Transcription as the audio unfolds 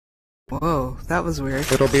Whoa, that was weird.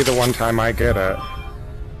 It'll be the one time I get it.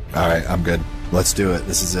 Alright, I'm good. Let's do it.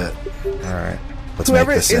 This is it. Alright. Let's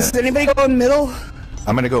Whoever, make this is it. anybody going middle?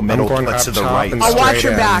 I'm gonna go middle, going but up to the top right. and I'll watch straight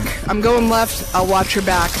your in. back. I'm going left. I'll watch your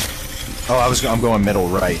back. Oh, I'm going middle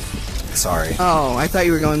right. Sorry. Oh, I thought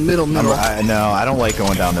you were going middle. No, I don't like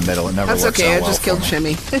going down the middle. It never That's works okay. out I well just for killed me.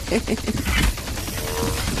 Shimmy.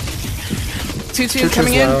 2-2 Church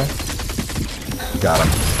coming is in. low. Got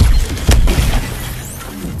him.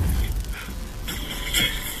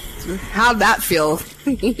 How'd that feel?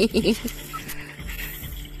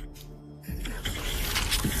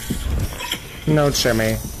 No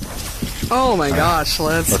Jimmy. Oh my gosh,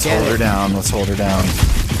 let's Let's get hold her it. down. Let's hold her down.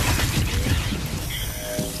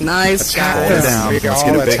 Nice, Hold her guys. down. We Let's all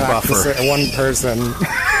get a big attack buffer. one person.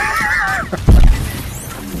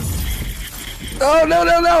 Oh, no,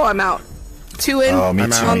 no, no, I'm out. 2 in, Oh, me I'm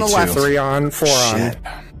too. out. on the me left. too. 3 on, 4 Shit.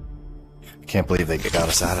 on. Can't believe they got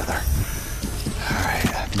us out of there.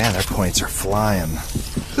 Alright. Man, their points are flying.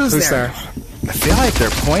 Who's Who's there? I feel like their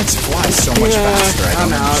points fly so much faster. I I'm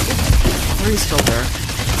don't out. understand. 3's still there.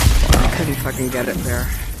 I couldn't fucking get it there.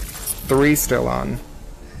 3 still on.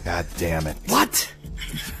 God damn it. What?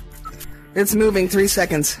 It's moving, 3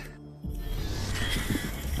 seconds.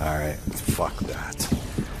 Alright. Fuck that.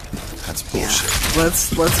 That's Yeah.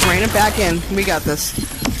 bullshit. Let's rein it back in. We got this.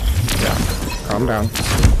 Yeah. Calm down.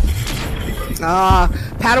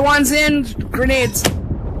 Padawan's in. Grenades.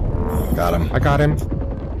 Got him. I got him.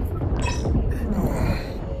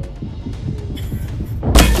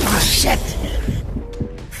 Oh, shit.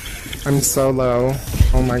 I'm so low.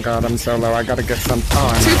 Oh my god, I'm so low. I gotta get some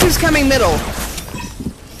on. 2-2's coming middle.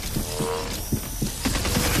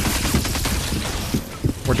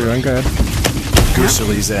 We're doing good.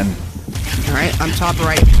 Gooserly's in. Alright, I'm top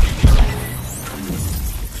right.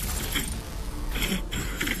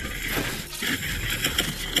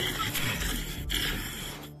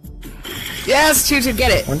 Yes, 2-2,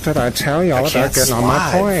 get it. What did I tell y'all about Can't getting on my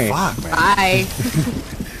slide. point? Fuck, man. Bye.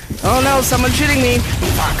 Oh no, someone's shooting me.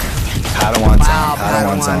 Fuck. Padawan's Wow, on.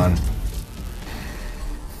 Padawan's Padawan. on.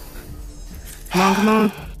 Come on, come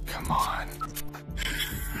on. Come on.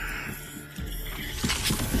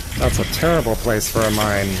 That's a terrible place for a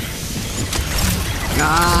mine.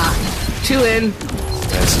 2 in.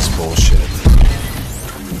 This is bullshit.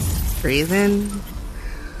 Breathe in.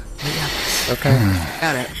 Okay.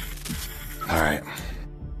 Got it. Alright.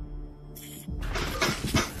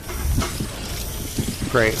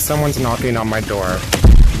 Great. Someone's knocking on my door.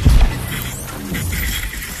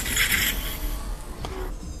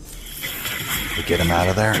 We get him out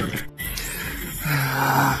of there.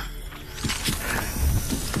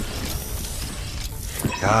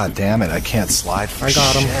 God damn it, I can't slide for I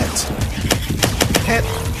got him. shit. Hit.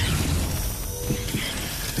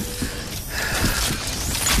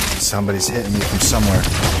 Somebody's hitting me from somewhere.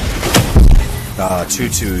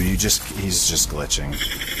 2-2, he's just glitching.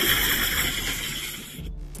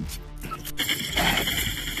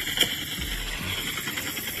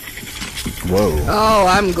 Whoa. Oh,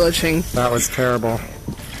 I'm glitching. That was terrible.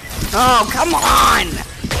 Oh, come on!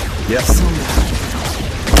 Yep.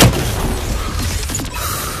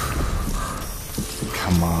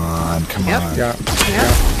 Come on, come Yep. on. Yeah.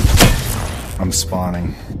 Yep. I'm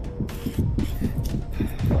spawning.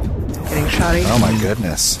 Getting shoddy. Oh my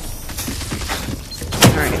goodness.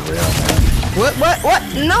 Alright. Real, man. What?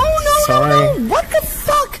 No, no, Sorry. no, no! What the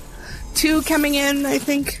fuck? 2 coming in, I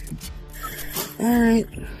think. Alright.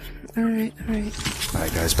 Alright, alright.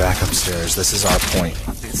 Alright guys, back upstairs. This is our point.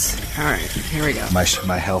 Alright, here we go.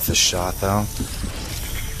 My health is shot though.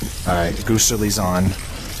 Alright, Gooserly's on.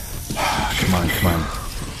 Come on, come on.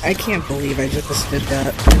 I can't believe I just did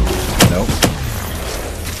that. Nope.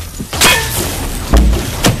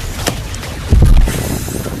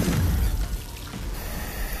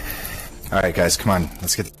 Alright guys, come on.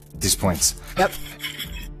 Let's get these points. Yep.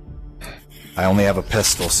 I only have a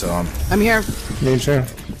pistol, so I'm here. Me too.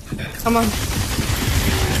 Come on.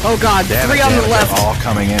 Oh god, Damn 3 it, on damn the it, left. they're all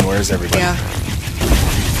coming in. Where's everybody? Yeah.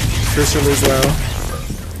 Gooserly's low.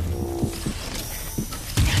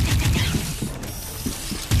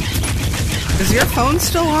 Is your phone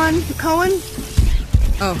still on, Cohen?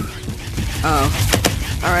 Oh.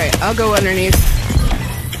 Oh. Alright, I'll go underneath.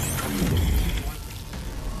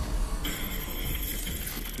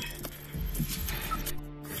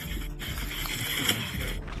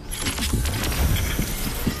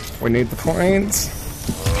 We need the points.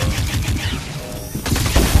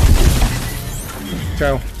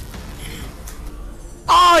 Go.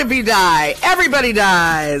 Oh, if you die, everybody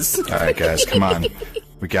dies. Alright guys, come on.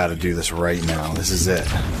 We gotta do this right now. This is it.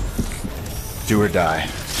 Do or die.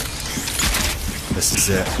 This is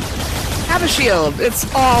it. Have a shield. It's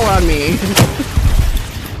all on me.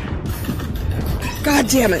 God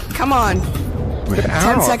damn it. Come on.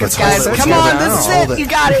 10 seconds, guys. Hold it. Come on. This is Hold it. You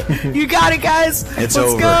got it. You got it, guys. It's Let's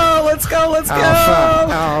over. go. Let's go. Let's go.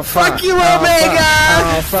 Alpha. Fuck you, Alpha. Omega.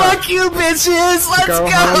 Alpha. Fuck you, bitches. Let's Go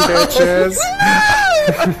go. home, bitches.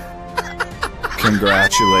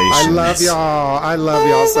 Congratulations. I love y'all. I love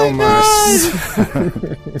y'all so much.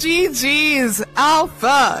 GG's.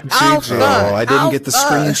 Alpha. GG. Alpha. Oh, I didn't get the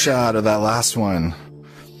Alpha. screenshot of that last one.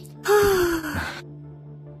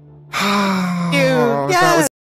 Oh, You. that Yes. was